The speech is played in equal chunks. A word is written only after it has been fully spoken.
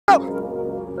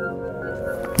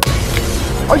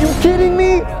Are you kidding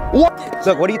me? What?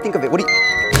 Look, what do you think of it? What do you...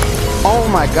 Oh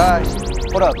my gosh.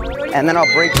 Hold up. And then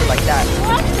I'll break it like that.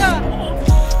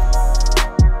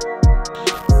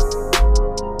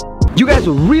 You guys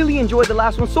really enjoyed the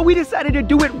last one, so we decided to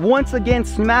do it once again,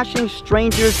 smashing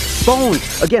strangers'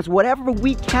 phones against whatever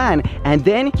we can, and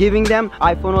then giving them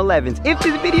iPhone 11s. If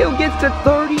this video gets to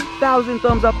 30,000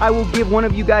 thumbs up, I will give one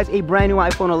of you guys a brand new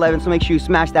iPhone 11, so make sure you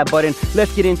smash that button.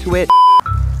 Let's get into it.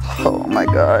 Oh my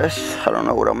gosh, I don't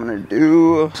know what I'm gonna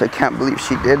do. I can't believe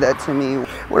she did that to me.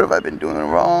 What have I been doing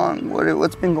wrong?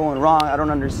 What's been going wrong? I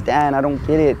don't understand, I don't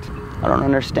get it. I don't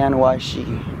understand why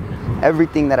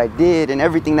everything that I did and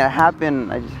everything that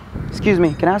happened, excuse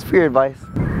me, can I ask for your advice?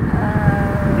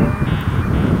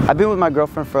 I've been with my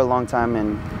girlfriend for a long time,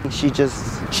 and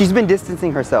she's been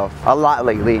distancing herself a lot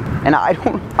lately. And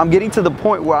I'm getting to the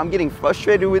point where I'm getting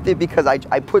frustrated with it because I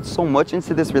put so much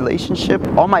into this relationship.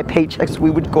 All my paychecks, we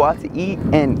would go out to eat,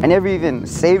 and I never even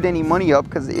saved any money up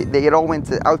because they all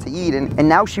went out to eat. And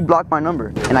now she blocked my number,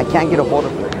 and I can't get a hold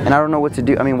of her. And I don't know what to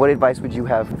do. I mean, what advice would you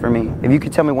have for me? If you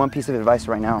could tell me one piece of advice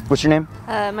right now. What's your name?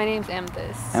 My name's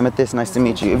Amethyst. Amethyst, nice to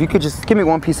meet you. If you could just give me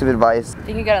one piece of advice.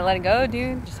 Think you gotta let it go,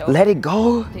 dude? Let it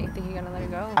go? Think you gotta let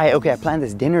it go? Okay, I planned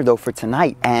this dinner though for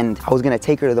tonight, and I was gonna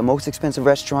take her to the most expensive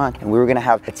restaurant, and we were gonna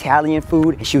have Italian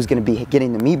food, and she was gonna be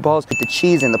getting the meatballs with the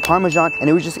cheese and the Parmesan, and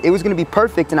it was gonna be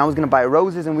perfect, and I was gonna buy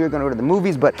roses, and we were gonna go to the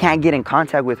movies, but can't get in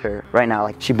contact with her right now.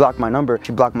 Like, she blocked my number,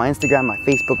 she blocked my Instagram, my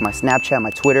Facebook, my Snapchat, my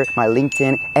Twitter, my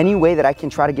LinkedIn. Any way that I can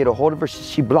try to get a hold of her,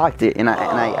 she blocked it, and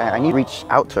I need to reach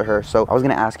out to her. So I was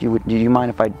gonna ask you, do you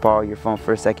mind if I borrow your phone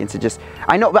for a second to just,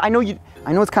 I know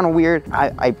it's kind of weird.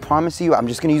 I promise you, I'm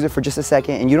just gonna use it for just a second,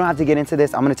 and you don't have to get into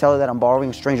this. I'm gonna tell her that I'm borrowing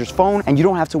a stranger's phone, and you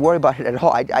don't have to worry about it at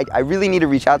all. I really need to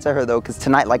reach out to her though, because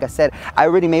tonight, like I said, I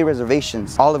already made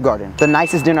reservations. Olive Garden, the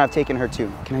nicest dinner I've taken her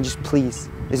to. Can I just please?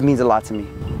 This means a lot to me.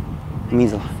 It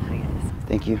means a lot.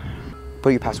 Thank you.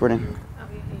 Put your password in.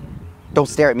 Don't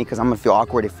stare at me, because I'm gonna feel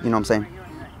awkward if, you know what I'm saying.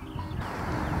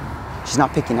 She's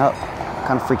not picking up. I'm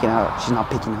kind of freaking out. She's not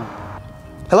picking up.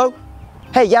 Hello?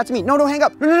 Hey, yeah, it's me. No, don't hang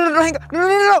up. No, hang up.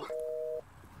 No.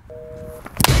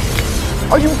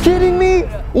 Are you kidding me?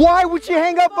 Why would she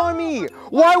hang up on me?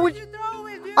 Why would you throw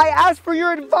it, dude? I asked for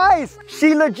your advice.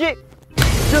 She legit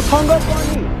just hung up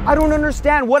on me. I don't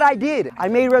understand what I did. I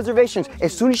made reservations.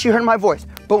 As soon as she heard my voice,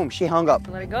 boom, she hung up.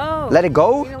 Let it go. Let it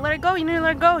go? You need to let it go. You need to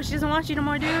let it go. She doesn't want you no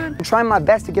more, dude. I'm trying my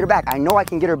best to get her back. I know I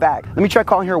can get her back. Let me try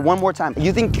calling her one more time.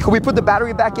 You think, can we put the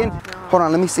battery back in? No. Hold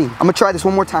on, let me see. I'm gonna try this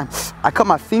one more time. I cut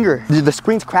my finger. The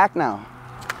screen's cracked now.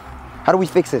 How do we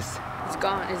fix this? It's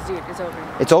gone. It's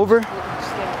over. It's over?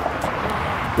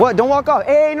 Yeah. What? Don't walk off.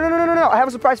 Hey, no. I have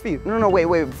a surprise for you. No,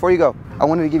 wait. Before you go, I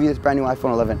wanted to give you this brand new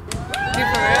iPhone 11. Dude,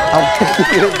 for real? I wanted to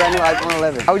give you this brand new iPhone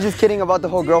 11. I was just kidding about the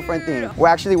whole girlfriend thing. We're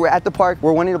at the park.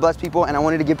 We're wanting to bless people, and I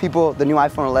wanted to give people the new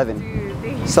iPhone 11. Dude,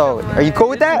 thank you so are you cool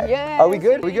with that? Yeah. Are we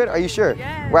good? Are you sure?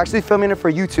 Yeah. We're actually filming it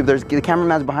for YouTube. There's the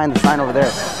cameraman's behind the sign over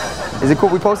there. Is it cool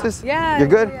we post this? Yeah. You're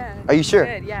good? Yeah. Are you sure?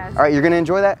 Good, yes. All right, you're gonna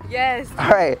enjoy that? Yes. All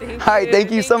right. Thank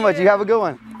you so much. You have a good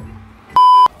one.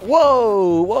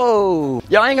 Whoa.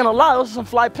 Yo, I ain't gonna lie, those are some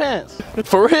fly pants.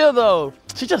 For real though.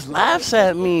 She just laughs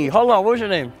at me. Hold on, what was your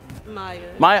name? Maya.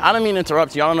 I didn't mean to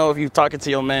interrupt you. I don't know if you're talking to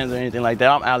your mans or anything like that.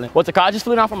 I'm Alan. What's the car? I just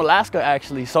flew down from Alaska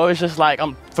actually. So it's just like,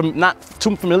 I'm not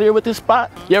too familiar with this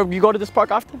spot. You go to this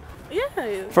park often? Yeah.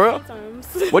 For real?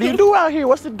 Sometimes. What do you do out here?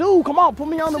 What's the do? Come on, put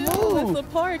me on the move. It's a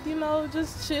park, you know,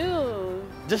 just chill.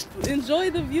 Just enjoy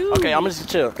the view. Okay, I'm gonna just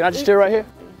chill. Can I just chill right here?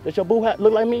 Does your boo hat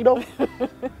look like me though?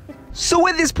 So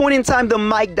at this point in time, the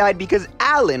mic died because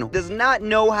Alan does not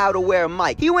know how to wear a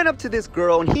mic. He went up to this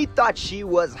girl and he thought she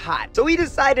was hot. So he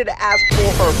decided to ask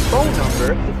for her phone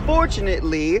number.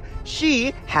 Unfortunately,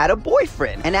 she had a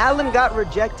boyfriend. And Alan got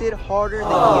rejected harder than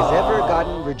he has ever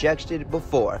gotten rejected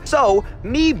before. So,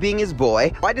 me being his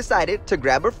boy, I decided to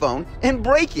grab her phone and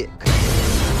break it.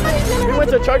 We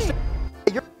went to church.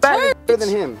 You're better than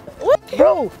him. What?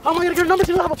 Bro, how am I gonna get her number?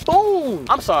 She doesn't have a phone.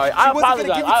 I'm sorry, I apologize.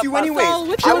 She wasn't gonna give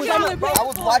it to you anyways. I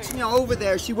was watching you over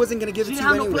there. She wasn't gonna give it to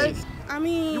you anyways. I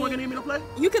mean, You weren't gonna give me no play?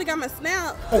 you could have got my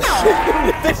snap. Pump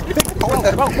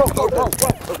it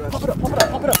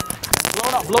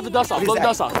up. Blow the dust off. Look.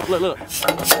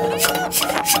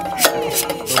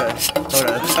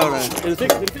 Hold on. Is it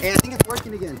fixed? Hey, I think it's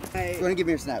working again. Hey. Go ahead and give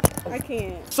me your snap. I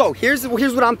can't. So here's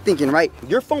what I'm thinking, right?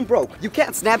 Your phone broke. You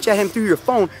can't Snapchat him through your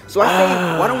phone. So I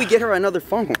say, why don't we get her another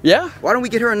phone? Yeah? Why don't we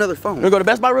get her another phone? You wanna go to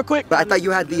Best Buy real quick? But I thought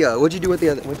you had the, what'd you do with the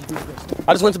other, what'd you do with the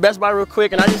I just went to Best Buy real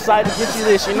quick and I decided to get you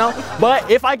this, you know? But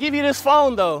if I give you this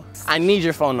phone though, I need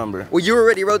your phone number. Well, you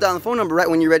already wrote down the phone number, right,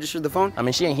 when you registered the phone? I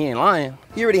mean, he ain't lying.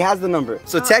 He already has the number.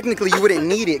 So technically you wouldn't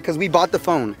need it because we bought the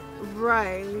phone.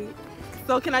 Right.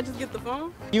 So can I just get the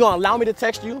phone? You gonna allow me to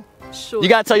text you? Sure. You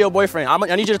gotta tell your boyfriend.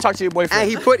 I need you to talk to your boyfriend. And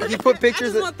he put I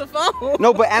pictures just of, want the phone.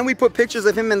 no, but and we put pictures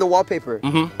of him in the wallpaper.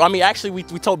 I mean, actually, we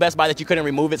told Best Buy that you couldn't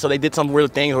remove it, so they did some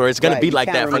weird thing where it's gonna Right, be you like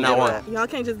can't that from now remove on. that. Y'all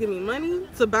can't just give me money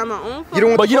to buy my own phone? You don't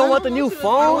want But you don't phone? want the new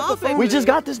phone? We just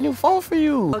got this new phone for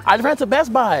you. I ran to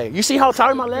Best Buy. You see how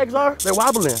tired my legs are? They're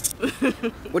wobbling.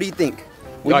 What do you think?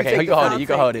 Would Okay, you can hold it. You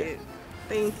can hold it.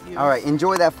 Thank you. All right,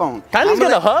 enjoy that phone. Can I just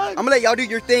get a hug? I'm gonna let y'all do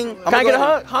your thing. Can I get a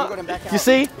hug? Huh? You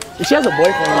see? She has a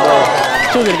boyfriend, bro.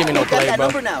 She was gonna give me no You got play, that bro.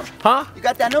 number now. Huh? You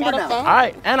got that number now. All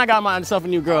right, and I got myself a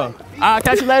new girl. All right,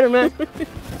 catch you later, man.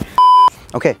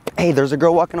 Okay, hey, there's a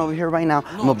girl walking over here right now.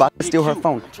 I'm about to steal her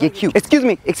phone. Get cute. Excuse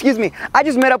me. I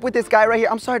just met up with this guy right here.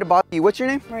 I'm sorry to bother you. What's your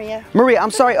name? Maria. Maria,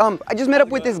 I'm sorry. I just met up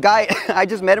with this guy. I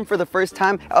just met him for the first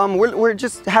time. We're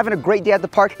just having a great day at the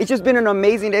park. It's just been an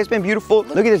amazing day. It's been beautiful.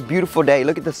 Look at this beautiful day.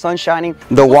 Look at the sun shining.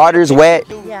 The water's wet.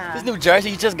 Yeah. This new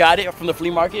jersey, you just got it from the flea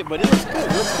market, but it looks good.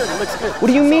 It looks good. It looks good. What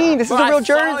do you mean? This is Bro, a real I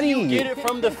saw you jersey. get it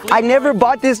from the flea I never market.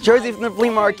 bought this jersey from the flea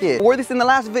market. I wore this in the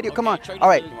last video. Come on. All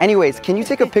right. Anyways, can you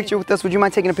take a picture with us? Would you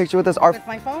mind taking a picture with us? With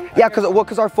my phone? Yeah,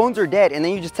 cause our phones are dead, and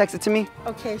then you just text it to me.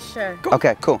 Okay, sure.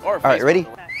 Okay, cool. Or All right, Facebook. ready?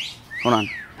 Hold on.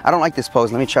 I don't like this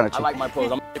pose. Let me try to. I like my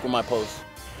pose. I'm gonna stick with my pose.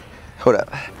 Hold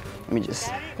up. Let me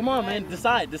just. Come on, man.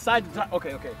 Decide.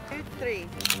 Okay. 2, 3.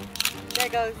 There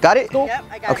goes. Got it? Yep,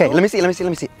 I got Okay, it. let me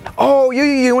see. Oh,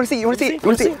 you want to see? You want to see?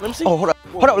 Let me see. Oh, hold up.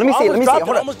 Let me see.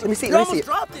 Hold up. Let me see.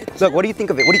 Look, what do you think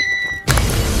of it?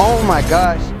 Oh my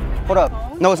gosh. Hold up.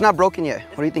 No, it's not broken yet.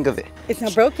 What do you think of it? It's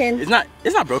not broken. It's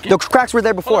not broken. The cracks were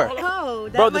there before. Oh,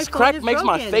 that Bro, my this phone crack is makes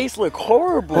my broken. face look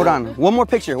horrible. Hold on. One more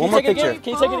picture. One more Can you take it picture. again?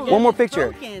 Can you take it again? One more It's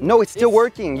picture. broken. No, it's still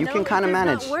working. You No, can kind of it does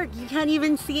manage. not work. You can't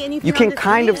even see anything. You on can the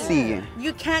kind of screen. see.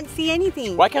 You can't see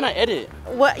anything. Why can't I edit?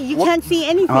 What? You can't see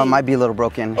anything. Oh, it might be a little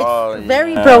broken. It's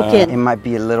very It broken. might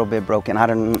be a little bit broken. I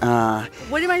don't.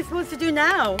 What am I supposed to do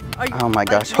now? Are you, Oh my like,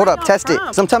 gosh. where'd Hold up. y'all Test it.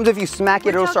 from? Sometimes if you smack it,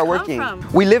 Where'd it'll y'all start come working.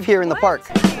 from? We live here in the park.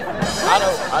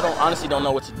 I don't honestly don't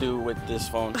know what to do with this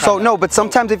phone. So no, but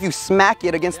sometimes if you smack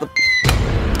it against the,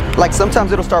 like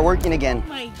sometimes it'll start working again. Oh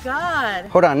my God.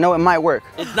 Hold on, no, it might work.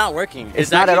 It's not working. It's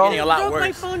not at actually all? getting a lot Broke my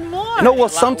worse. phone more. No, well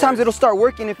lot sometimes worse. it'll start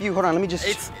working if you, hold on, let me just.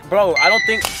 It's bro. I don't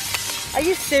think. Are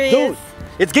you serious? Dude,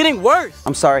 it's getting worse.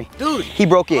 I'm sorry. Dude. He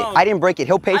broke it. I didn't break it.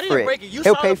 He'll pay I for didn't it. break it. You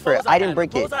He'll saw pay the for it. pose I didn't had.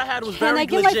 break The it. pose I had was Can very I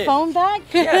get legit. my phone back?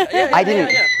 I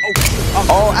didn't.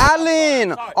 Oh,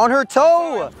 Alan, on her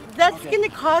toe. That's gonna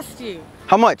cost you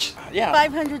How much? Yeah.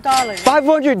 $500.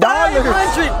 $500.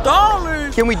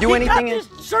 $500. Can we do anything? Got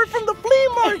this shirt from the flea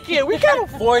market. We can't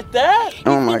afford that.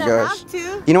 Oh my gonna gosh. have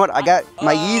to. You know what? I got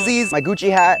my Yeezys, my Gucci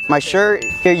hat, my shirt.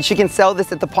 Here, she can sell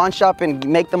this at the pawn shop and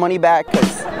make the money back.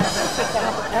 'Cause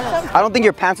I don't think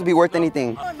your pants would be worth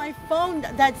anything. Oh, my phone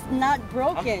that's not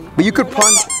broken. But you could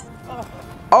pawn.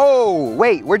 Oh,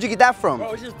 wait, where'd you get that from?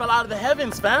 Bro, it just fell out of the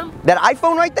heavens, fam. That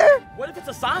iPhone right there? What if it's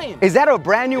a sign? Is that a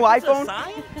brand new If it's a iPhone?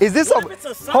 sign? Is this What a, if it's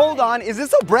a sign? hold on, is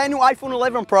this a brand new iPhone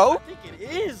 11 Pro? I think it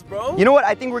is, bro. You know what?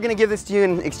 I think we're gonna give this to you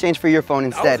in exchange for your phone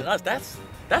instead.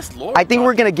 That's Lord. I think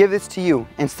we're gonna give this to you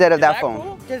instead of Is that phone.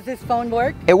 cool? Does this phone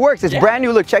work? It works, it's Yeah. brand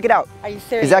new. Look, check it out. Are you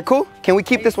serious? Is that cool? Can we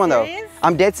keep Are this you one though? serious?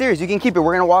 I'm dead serious. You can keep it.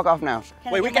 We're gonna walk off now.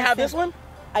 I Wait, we get can my have SIM? this one?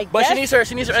 I But she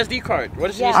guess. needs her SD card. What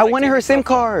does she Yeah. need? I Like, wanted take her this SIM stuff?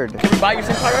 card. Can we buy your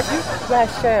SIM card off you?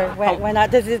 Yeah, sure. Why not?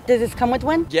 Does this come with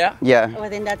one? Yeah. Yeah. Well,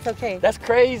 then that's okay. That's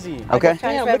crazy. Okay.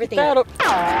 Trying Damn, for look at everything.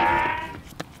 that.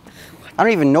 I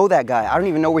don't even know that guy. I don't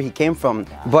even know where he came from.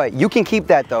 But you can keep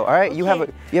that though. All right. You have a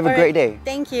All right, great day.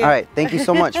 thank you. All right. Thank you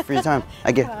so much for your time.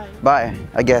 I guess. Bye.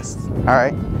 I guess. All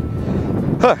right.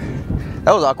 Huh.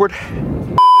 That was awkward.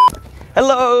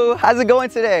 Hello. How's it going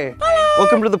today? Hello.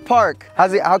 Welcome to the park.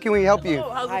 How can we help you? Oh,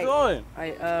 how's Hi. it going?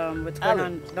 What's going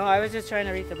Alan. on? No, I was just trying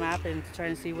to read the map and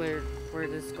trying to see where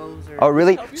this goes. Or, Oh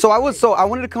really? So I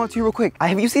wanted to come up to you real quick.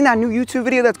 Have you seen that new YouTube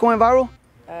video that's going viral?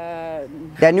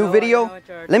 That new no, I video? don't know what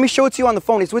you're- Let me show it to you on the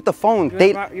phone. It's with the phone.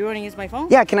 You want to use my phone?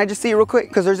 Yeah, can I just see it real quick?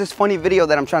 Because there's this funny video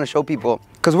that I'm trying to show people.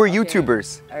 Because we're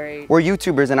YouTubers. All right. We're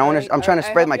YouTubers and I'm trying to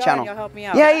spread my channel. You'll help me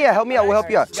out. Yeah, help me out. We'll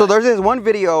help you out. So there's this one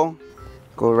video.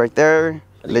 Go right there.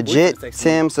 Legit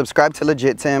Tim. Subscribe to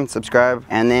Legit Tim. Subscribe.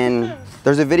 And then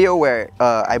there's a video where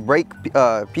I break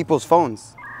people's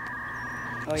phones.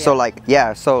 Oh, So yeah. like,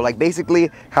 yeah, so like basically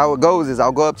how it goes is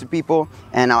I'll go up to people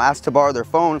and I'll ask to borrow their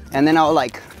phone and then I'll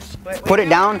like put it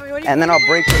down and then I'll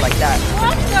break it like that.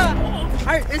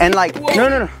 And like,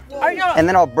 no. And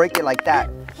then I'll break it like that.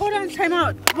 Hold on, time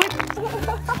out. What?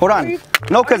 Hold on.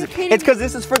 No, cause it's cause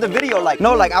this is for the video. Like,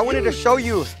 no, like I wanted to show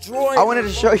you. I wanted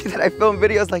to show you that I film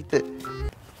videos like this.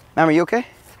 Ma'am, are you okay?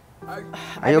 Are you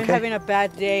I've been okay? having a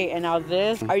bad day, and now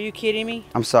this. Are you kidding me?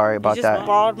 I'm sorry about You just that.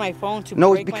 borrowed my phone to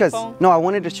No, it's break because my phone? no, I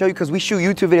wanted to show you because we shoot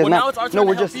YouTube videos. Well, Ma'am, now it's our turn no, to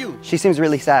we're help just. you. She seems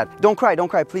really sad. Don't cry,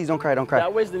 please don't cry, don't cry.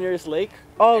 That way's the nearest lake.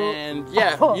 Oh. And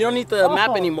yeah, you don't need the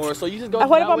map anymore, so you just go What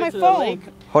that about way my to phone? the lake.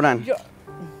 Hold on.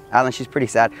 Alan, she's pretty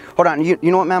sad. Hold on, you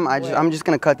know what, ma'am? I'm just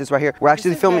gonna cut this right here. We're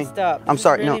actually This is filming. messed up. I'm This is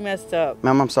sorry, really no. messed up.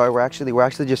 Ma'am, I'm sorry. We're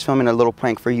actually just filming a little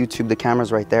prank for YouTube. The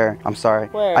camera's right there. I'm sorry.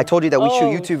 Where? I told you that we shoot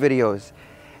Oh. YouTube videos,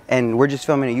 and we're just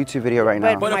filming a YouTube video right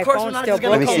now. But My of course, we're phone's not still just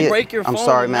gonna broken. Let me see come it. break your I'm phone.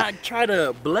 sorry, and man. not try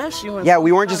to bless you. And Yeah, we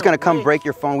stuff. weren't just gonna come break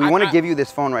your phone. We want to I- give you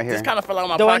this phone right here. This kind of fell out of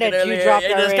my The one pocket that you earlier. dropped It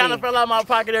just already. kind of fell out of my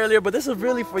pocket earlier, but this is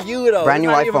really for you though. Brand It's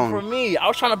new not even iPhone. for me. I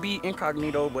was trying to be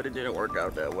incognito, but it didn't work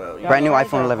out that well. Brand new Y'all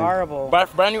iPhone are 11. Horrible.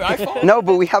 Brand new iPhone. No,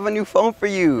 but we have a new phone for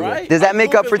you. Right? Does that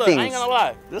make up for Look, I ain't things? gonna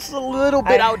lie. This is a little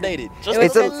bit I- outdated. Just It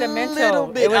was a sentimental. little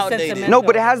bit It was outdated. sentimental. No,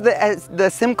 but it has the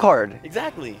SIM card.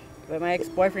 Exactly. But my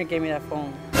ex-boyfriend gave me that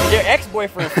phone. Your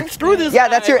ex-boyfriend. Screw this Yeah, guy.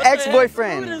 that's your What the heck?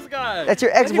 ex-boyfriend. Screw this guy. That's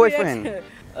your What do you mean ex-boyfriend. ex-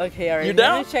 Okay, alright. You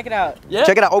down? Let me check it out. Yeah.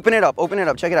 Check it out. Open it up.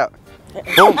 Check it out.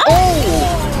 Boom.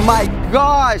 Oh my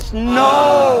gosh!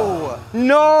 No!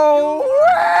 No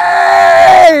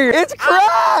way! It's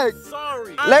cracked.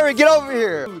 Sorry. Larry, get over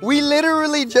here. We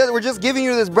literally we're just giving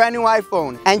you this brand new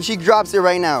iPhone, and she drops it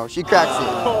right now. She cracks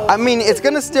it. I mean, it's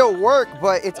gonna still work,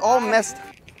 but it's all messed.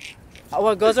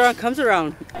 What goes around comes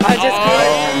around. I just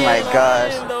Oh my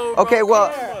gosh. Okay, well,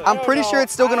 I'm pretty sure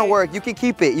it's still gonna work. You can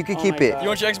keep it. You can keep my it. God. You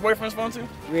want your ex-boyfriend's phone too?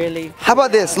 Really? How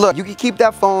about this? Look, you can keep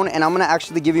that phone, and I'm gonna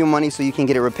actually give you money so you can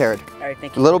get it repaired. Alright,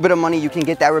 thank A you. little bit of money, you can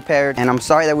get that repaired. And I'm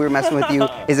sorry that we were messing with you.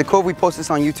 Is it cool if we post this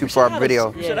on YouTube for our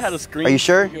video? You should have had a screen. Are you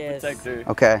sure? Yes. Protector.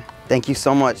 Okay. Thank you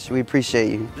so much. We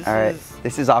appreciate you. All right.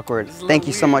 This is awkward. is a Thank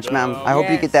you little so much, weird, ma'am. though. I hope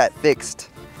you Yes. get that fixed.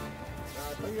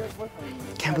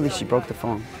 Can't believe she broke the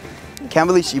phone. Can't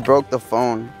believe she broke the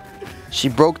phone. She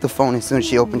broke the phone as soon as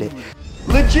she opened it.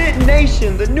 Legit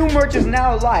Nation, the new merch is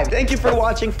now live. Thank you for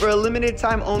watching. For a limited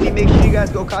time only, make sure you guys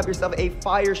go cop yourself a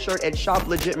fire shirt at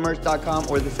shoplegitmerch.com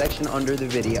or the section under the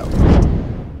video.